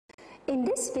In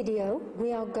this video,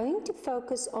 we are going to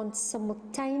focus on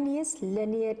simultaneous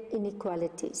linear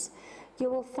inequalities. You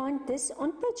will find this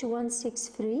on page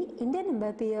 163 in the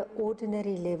Namibian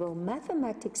Ordinary Level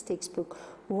Mathematics textbook,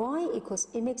 y equals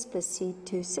mx plus c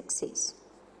to success.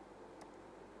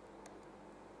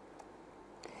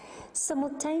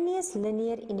 Simultaneous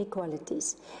linear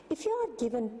inequalities. If you are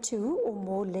given two or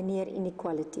more linear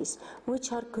inequalities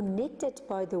which are connected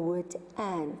by the word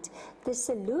and, the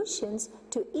solutions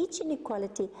to each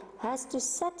inequality has to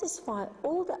satisfy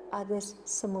all the others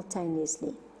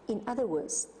simultaneously. In other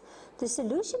words, the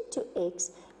solution to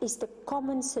x is the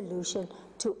common solution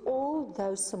to all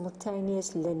those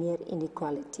simultaneous linear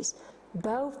inequalities.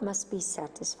 Both must be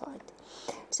satisfied.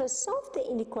 So solve the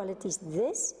inequalities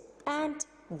this and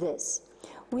this.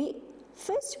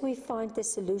 First we find the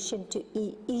solution to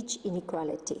each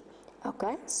inequality.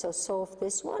 Okay, so solve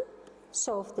this one,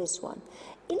 solve this one.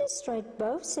 Illustrate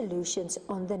both solutions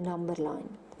on the number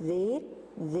line. There,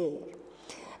 there.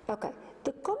 Okay,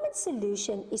 the common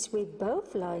solution is where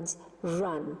both lines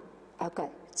run. Okay,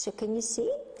 so can you see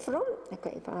from,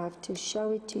 okay, if I have to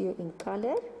show it to you in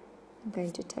color, I'm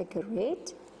going to take a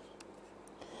red.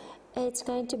 It's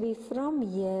going to be from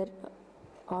here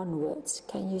onwards.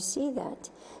 Can you see that?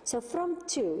 So from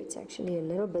 2, it's actually a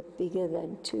little bit bigger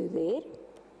than 2 there.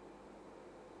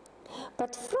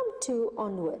 But from 2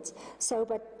 onwards. So,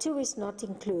 but 2 is not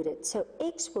included. So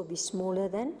x will be smaller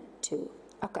than 2.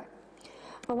 Okay.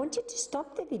 I want you to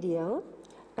stop the video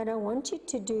and I want you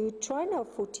to do trial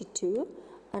 42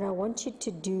 and I want you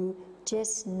to do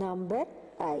just number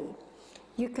A.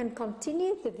 You can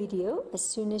continue the video as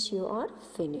soon as you are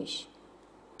finished.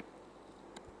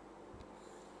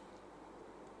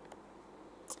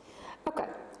 Okay,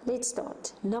 let's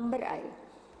start. Number A.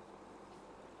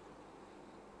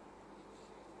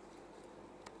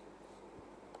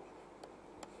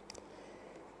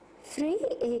 Three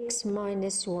x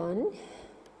minus 1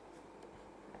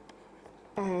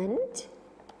 and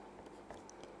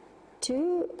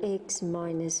 2x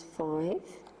minus 5.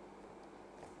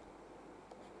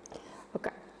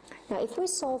 Okay, now if we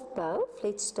solve both,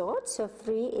 let's start. So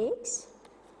 3x,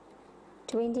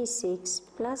 26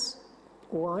 plus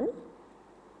 1.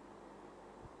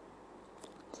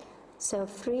 So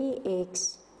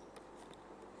 3x,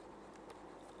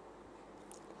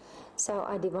 so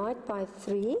I divide by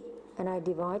 3 and I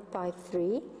divide by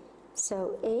 3,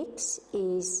 so x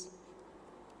is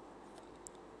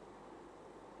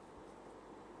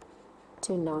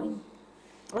to 9.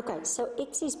 Okay, so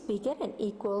x is bigger and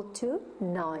equal to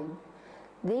 9.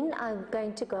 Then I'm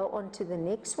going to go on to the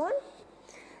next one.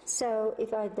 So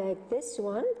if I take this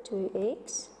one,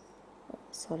 2x,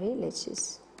 sorry, let's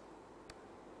just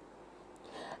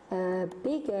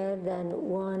bigger than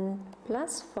 1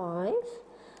 plus 5,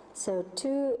 so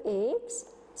 2x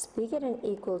is bigger than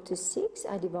equal to 6.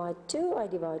 I divide 2, I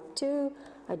divide 2.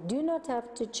 I do not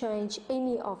have to change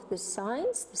any of the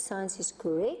signs. The signs is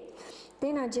correct.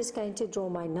 Then I'm just going to draw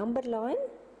my number line.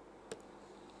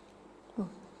 Oh,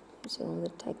 so I'll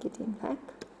take it in back.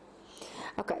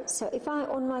 Okay, so if I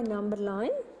on my number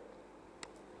line,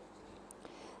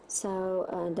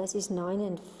 so this is 9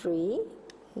 and 3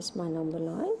 is my number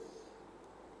line.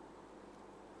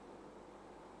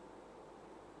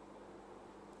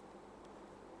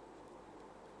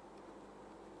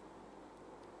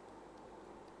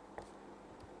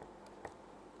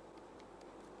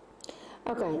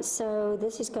 Okay, so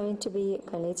this is going to be,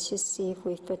 okay, let's just see if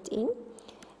we fit in.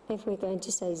 If we're going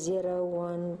to say 0,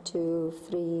 1, 2,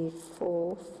 3,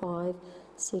 4, 5,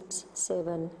 6,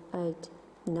 7, 8,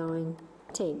 9,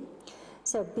 10.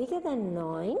 So bigger than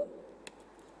 9.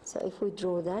 So if we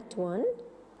draw that one,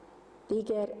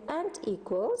 bigger and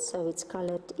equal, so it's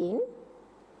colored in.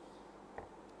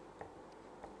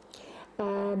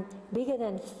 Bigger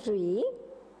than 3,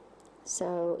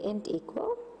 so and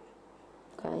equal.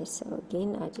 Okay, so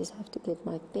again, I just have to get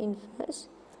my pen first.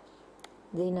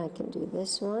 Then I can do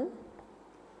this one.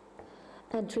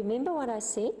 And remember what I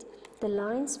said? The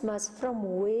lines must,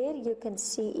 from where you can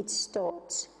see it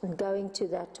starts, going to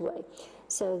that way.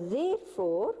 So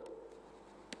therefore,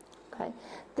 okay,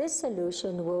 this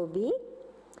solution will be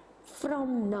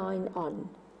from 9 on,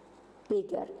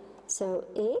 bigger. So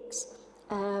x,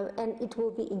 and it will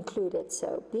be included.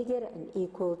 So bigger and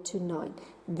equal to 9.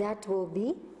 That will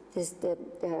be is the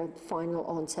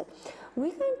final answer.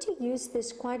 We're going to use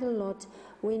this quite a lot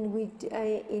when we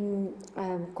in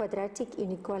quadratic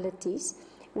inequalities,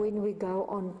 when we go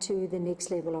on to the next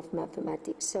level of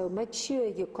mathematics. So make sure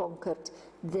you conquered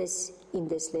this in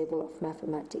this level of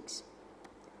mathematics.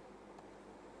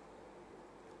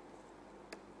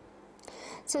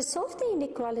 So solve the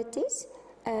inequalities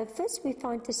first we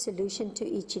find the solution to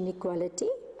each inequality.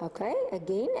 Okay,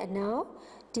 again, and now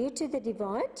due to the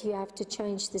divide, you have to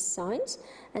change the signs.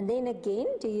 And then again,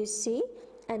 do you see?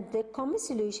 And the common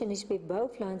solution is where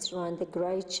both lines run, the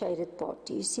grey shaded part.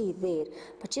 Do you see there?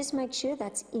 But just make sure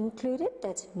that's included,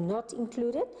 that's not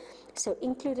included. So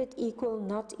included equal,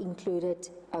 not included,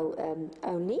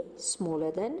 only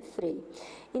smaller than 3.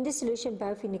 In the solution,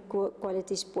 both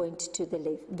inequalities point to the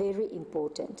left. Very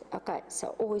important. Okay,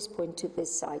 so always point to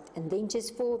this side. And then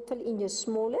just fill in your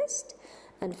smallest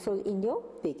and fill in your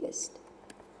biggest.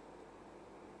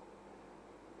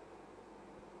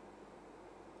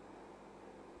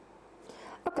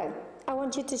 Okay, I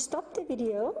want you to stop the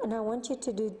video and I want you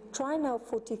to try now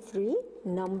 43,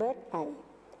 number A.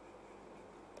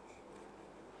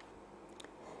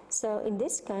 So in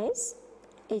this case,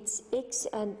 it's x,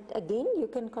 and again you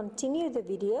can continue the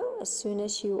video as soon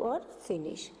as you are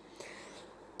finished.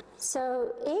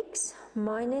 So x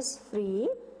minus 3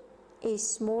 is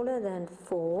smaller than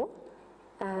 4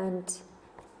 and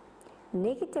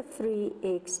negative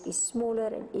 3x is smaller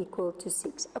and equal to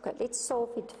 6. Okay, let's solve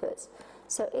it first.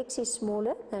 So x is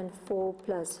smaller than 4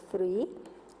 plus 3,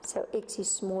 so x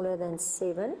is smaller than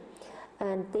 7.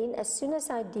 And then as soon as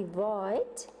I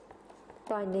divide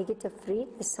by negative 3,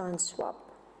 the signs swap.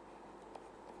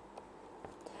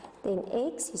 Then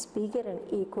x is bigger and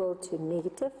equal to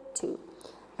negative 2.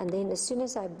 And then as soon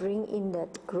as I bring in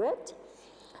that grid,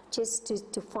 just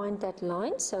to find that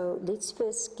line, so let's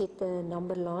first get the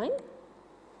number line.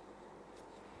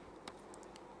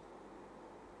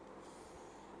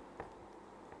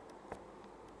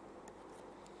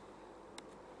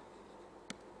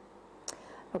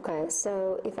 Okay,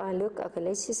 so if I look, okay,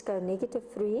 let's just go negative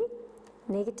 3,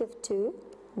 negative 2,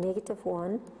 negative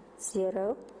 1,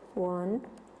 0, 1,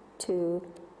 2,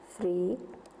 3,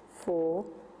 4,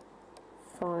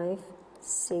 5,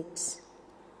 6,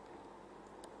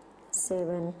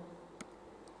 7,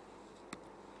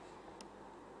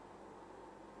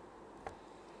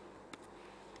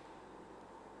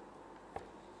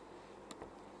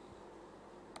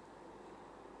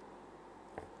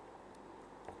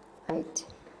 8.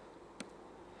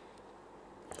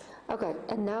 Okay,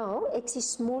 and now x is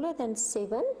smaller than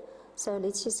 7, so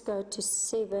let's just go to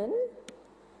 7.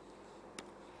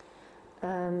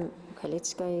 Okay,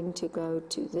 let's go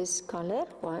to this color,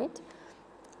 white.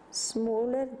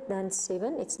 Smaller than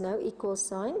 7, it's no equal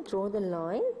sign, draw the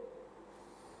line.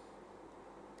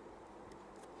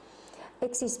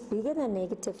 X is bigger than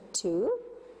negative 2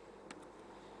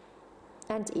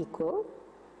 and equal.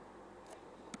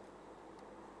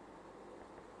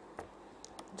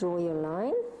 Draw your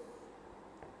line.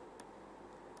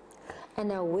 And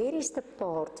now where is the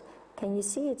part? Can you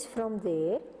see it's from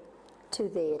there to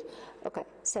there? Okay,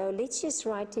 so let's just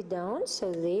write it down.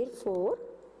 So therefore,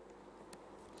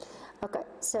 okay,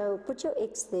 so put your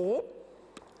x there.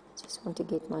 Just want to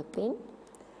get my pen.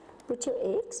 Put your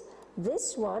x.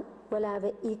 This one will have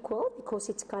an equal because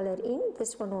it's colored in.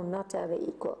 This one will not have an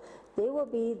equal. There will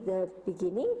be the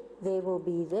beginning, there will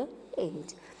be the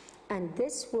end. And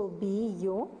this will be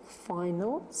your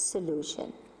final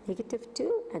solution. Negative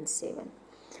 2 and 7.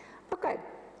 Okay,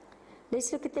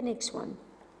 let's look at the next one.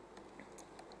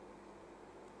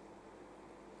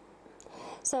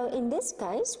 So in this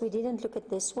case, we didn't look at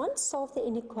this one. Solve the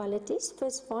inequalities.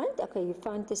 First find, okay, you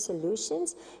find the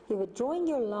solutions. You were drawing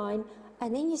your line,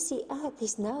 and then you see,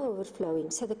 there's no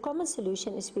overflowing. So the common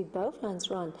solution is where both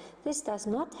lines run. This does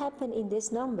not happen in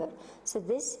this number. So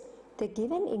the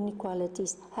given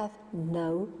inequalities have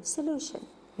no solution.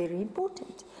 Very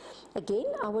important. Again,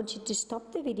 I want you to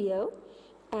stop the video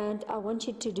and I want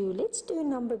you to let's do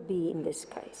number B in this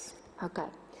case. Okay.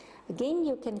 Again,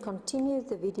 you can continue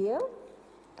the video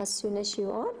as soon as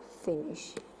you are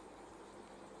finished.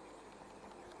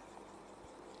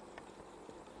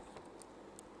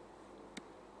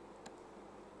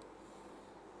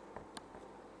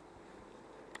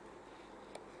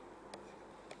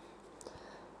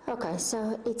 Okay,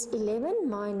 so it's 11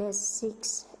 minus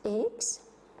 6x,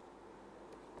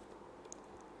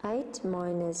 8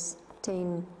 minus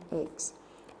 10x,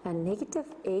 and negative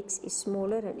x is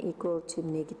smaller and equal to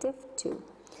negative 2.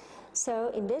 So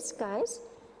in this case,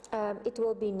 it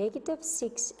will be negative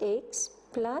 6x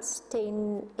plus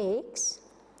 10x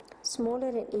smaller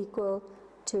and equal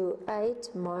to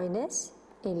 8 minus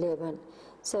 11.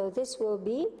 So this will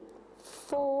be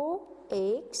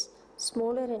 4x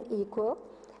smaller and equal,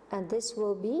 and this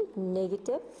will be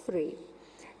negative 3.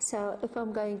 So if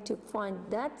I'm going to find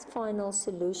that final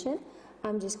solution,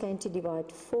 I'm just going to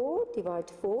divide 4.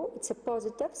 It's a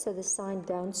positive, so the sign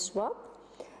don't swap,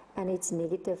 and it's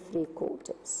negative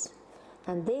 3/4.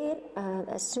 And there,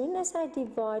 as soon as I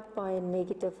divide by a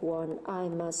 -1, I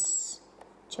must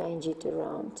change it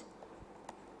around.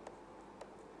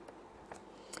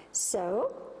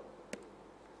 So,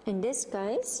 in this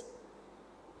case,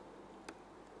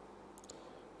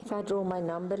 if I draw my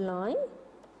number line,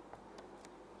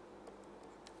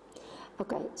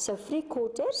 okay, so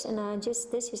 3/4, and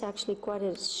this is actually quite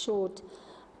a short,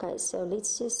 okay, so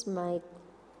let's just make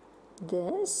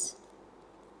this.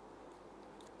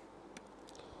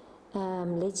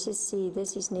 Let's just see,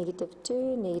 this is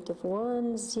 -2,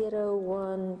 -1, 0,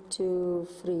 1, 2,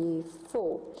 3,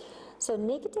 4. So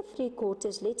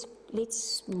 -3/4,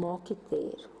 let's mark it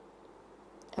there.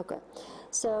 Okay,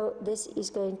 so this is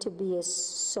going to be a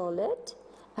solid,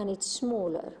 and it's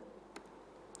smaller.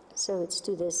 So it's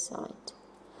to this side.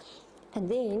 And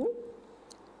then,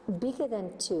 bigger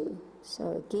than 2. So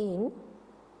again,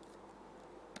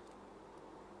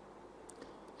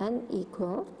 and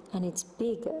equal, and it's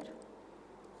bigger.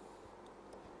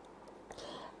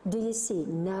 Do you see?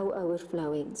 No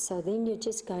overflowing. So then you're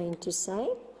just going to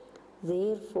say,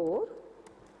 therefore,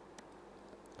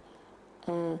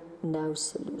 no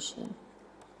solution.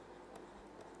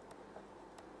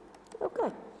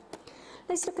 Okay,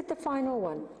 let's look at the final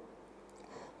one.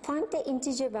 Find the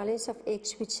integer values of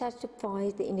x which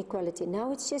satisfy the inequality.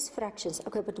 Now it's just fractions.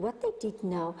 Okay, but what they did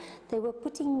now, they were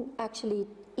putting actually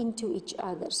into each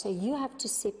other. So you have to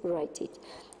separate it.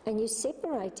 And you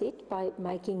separate it by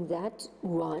making that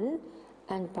 1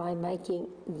 and by making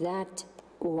that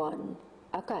 1.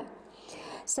 Okay.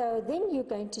 So then you're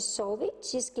going to solve it.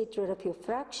 Just get rid of your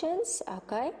fractions.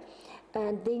 Okay.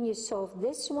 And then you solve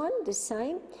this one the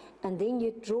same. And then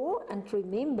you draw, and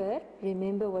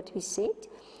remember what we said.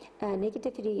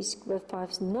 -3 is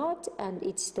 5 is not, and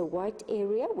it's the white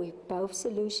area with both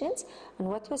solutions. And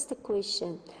what was the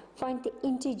question? Find the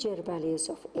integer values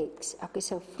of x. Okay,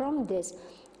 so from this,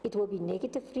 it will be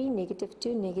 -3,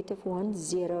 -2, -1,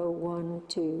 0, 1,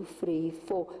 2, 3,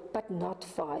 4, but not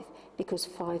 5, because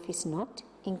 5 is not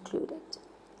included.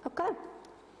 Okay.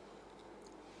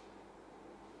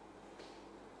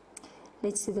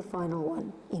 Let's do the final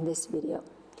one in this video.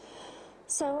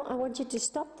 So I want you to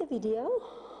stop the video,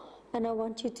 and I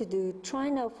want you to do try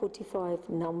now 45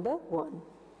 number 1.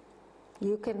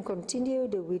 You can continue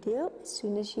the video as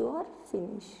soon as you are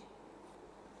finished.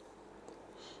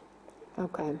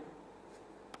 Okay.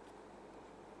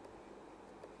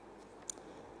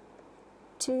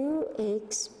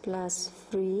 2x plus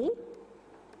 3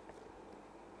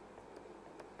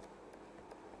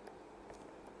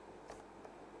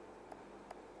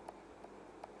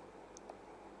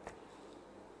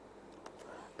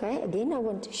 Okay, again I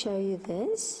want to show you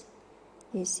this.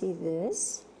 You see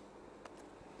this?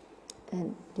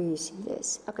 And do you see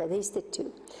this? Okay, there's the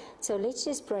 2. So let's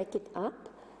just break it up.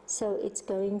 So it's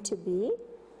going to be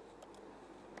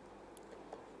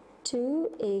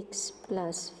 2x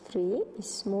plus 3 is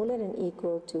smaller than or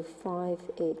equal to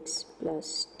 5x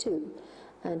plus 2.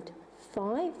 And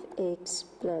 5x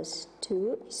plus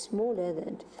 2 is smaller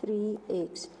than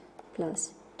 3x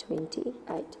plus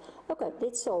 28. Okay,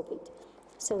 let's solve it.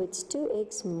 So it's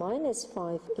 2x minus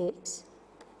 5x,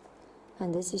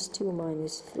 and this is 2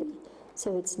 minus 3.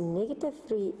 So it's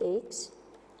 -3x,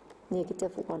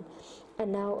 -1.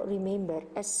 And now remember,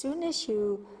 as soon as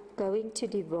you're going to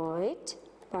divide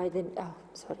by the,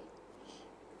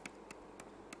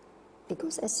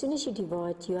 because as soon as you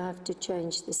divide, you have to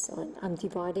change the sign. I'm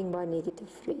dividing by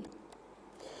 -3.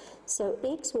 So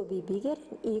x will be bigger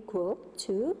than or equal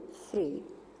to 3,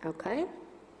 okay?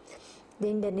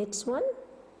 Then the next one,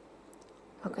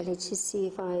 okay, let's just see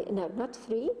if no, not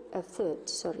 3, a third,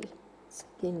 sorry. So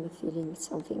again, I'm feeling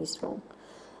something is wrong.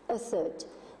 A third.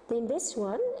 Then this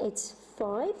one, it's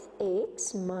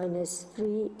 5x minus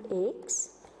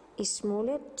 3x is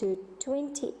smaller to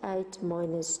 28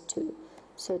 minus 2.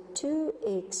 So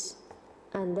 2x,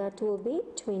 and that will be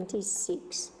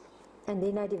 26. And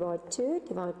then I divide 2,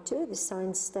 the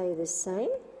signs stay the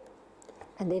same.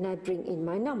 And then I bring in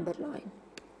my number line.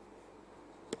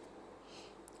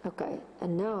 Okay,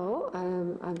 and now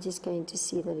I'm just going to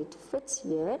see that it fits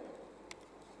here.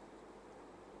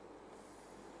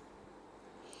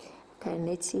 Okay, and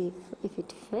let's see if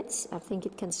it fits. I think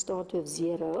it can start with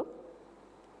 0.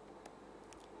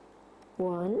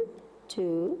 1,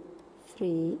 2,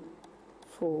 3,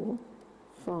 4,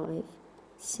 5,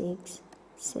 6,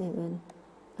 7,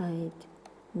 8,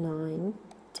 9,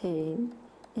 10,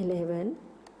 11,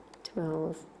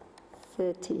 12,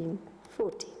 13,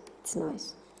 14. It's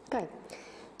nice. Okay,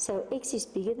 so x is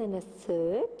bigger than a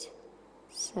third,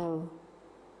 so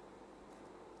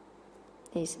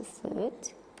there's a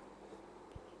third.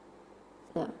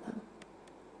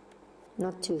 No,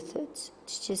 not 2/3,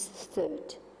 it's just a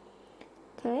third.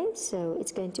 Okay, so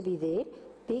it's going to be there.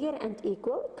 Bigger and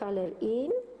equal, color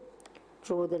in,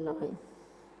 draw the line.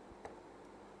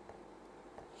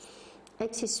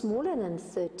 X is smaller than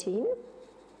 13.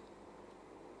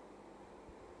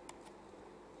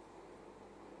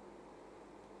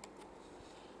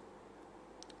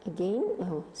 Again,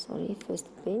 oh sorry, first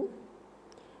the pen.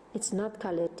 It's not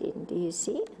colored in, do you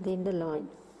see? Then the line.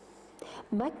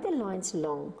 Make the lines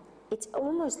long. It's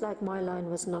almost like my line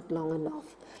was not long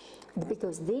enough,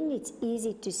 because then it's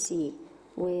easy to see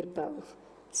where both.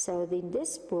 So then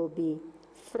this will be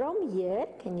from here,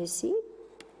 can you see?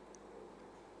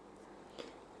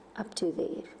 Up to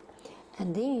there.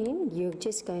 And then you're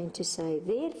just going to say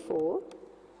therefore,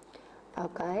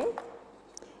 okay,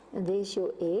 and there's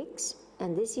your X,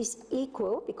 and this is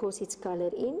equal because it's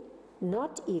colored in,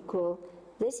 not equal,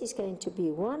 this is going to be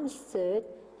 1/3,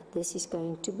 and this is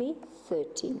going to be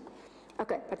 13.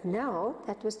 Okay, but now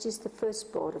that was just the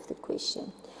first part of the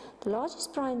question. The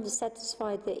largest prime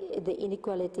satisfied the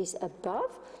inequalities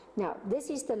above. Now, this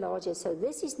is the largest, so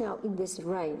this is now in this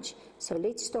range. So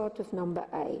let's start with number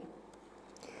A.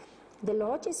 The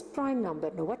largest prime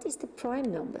number, now what is the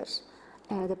prime numbers?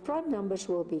 The prime numbers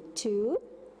will be 2,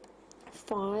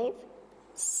 5,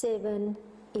 7,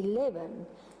 11.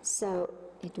 So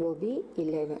it will be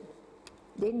 11.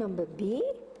 Then number B,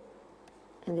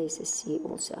 and there's a C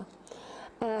also.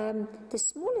 The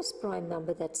smallest prime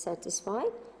number that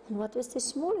satisfied, and what was the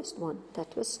smallest one?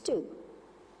 That was 2.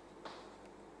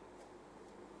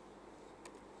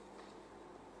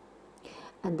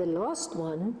 And the last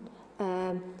one,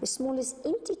 the smallest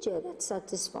integer that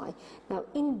satisfied. Now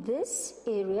in this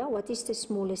area, what is the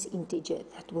smallest integer?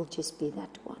 That will just be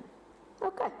that one.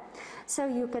 Okay, so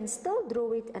you can still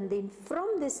draw it, and then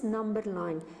from this number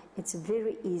line, it's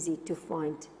very easy to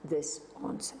find these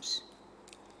answers.